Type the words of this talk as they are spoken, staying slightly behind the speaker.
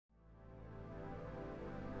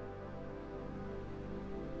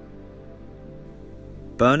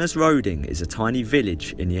Berners Roding is a tiny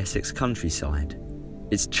village in the Essex countryside.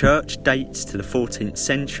 Its church dates to the 14th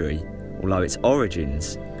century, although its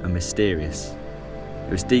origins are mysterious.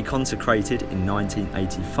 It was deconsecrated in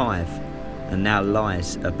 1985 and now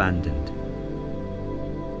lies abandoned.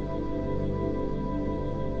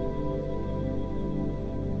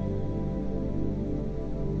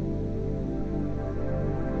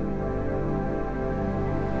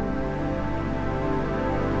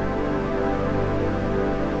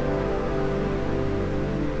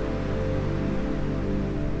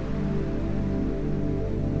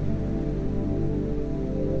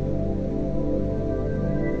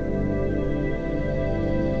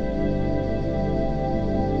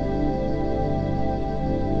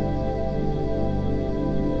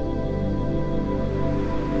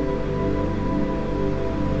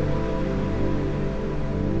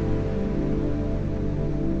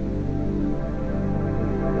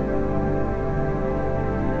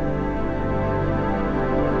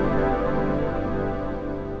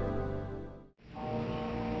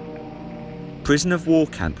 Prison of War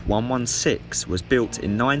Camp 116 was built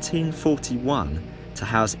in 1941 to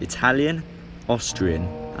house Italian, Austrian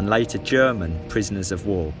and later German prisoners of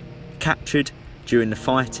war, captured during the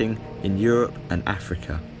fighting in Europe and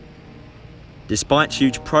Africa. Despite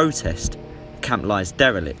huge protest, the camp lies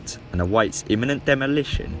derelict and awaits imminent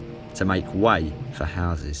demolition to make way for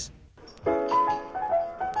houses.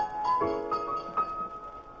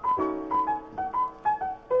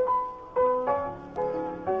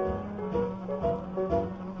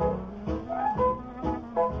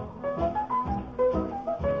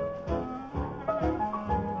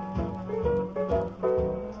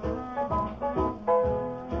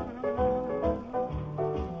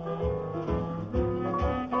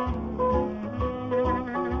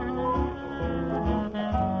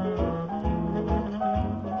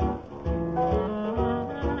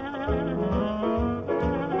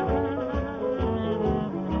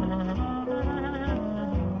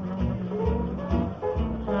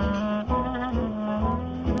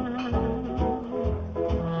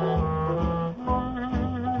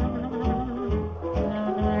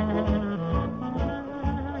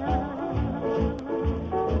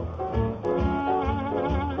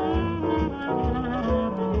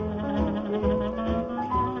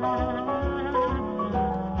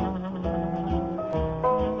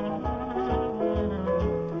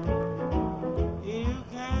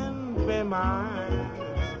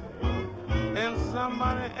 And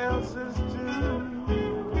somebody else's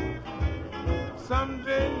too.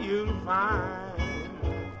 Someday you'll find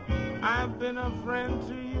I've been a friend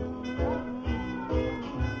to you.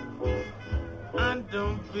 I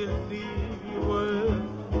don't believe you're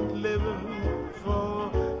worth living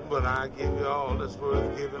for, but I give you all that's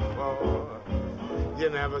worth giving for. You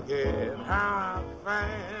never cared how I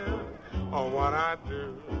feel or what I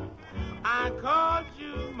do. I called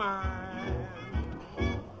you mine,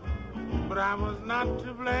 but I was not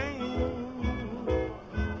to blame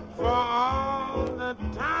for all the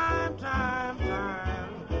time.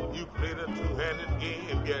 You played a two-handed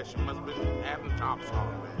game. Yes, you must be having tops on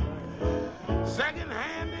me.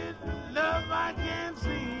 Second-handed love I can't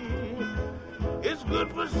see. It's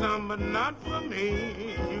good for some, but not for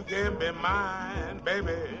me. You can't be mine,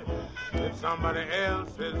 baby, if somebody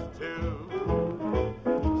else is too.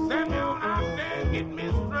 Send me on out there and get me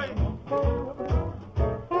straight.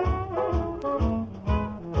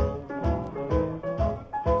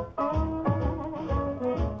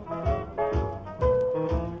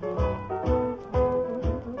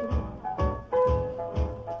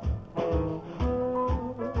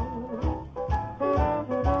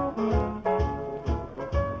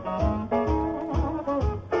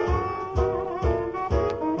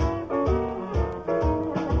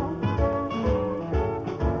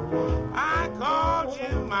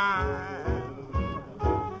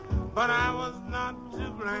 But I was not to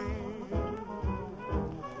blame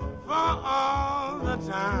for all the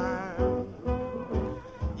time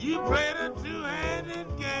you played a two-handed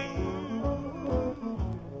game.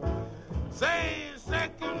 Say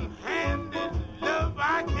second-handed love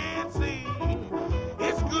I can't see.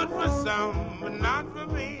 It's good for some, but not for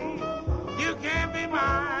me. You can't be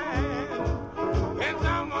mine, and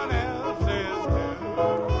someone else is too.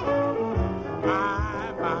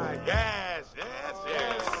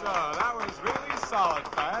 Solid,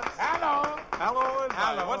 Pat. Hello. Hello, and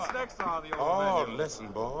Hello. What's next on the old menu? Oh, listen,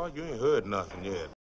 boy, you ain't heard nothing yet.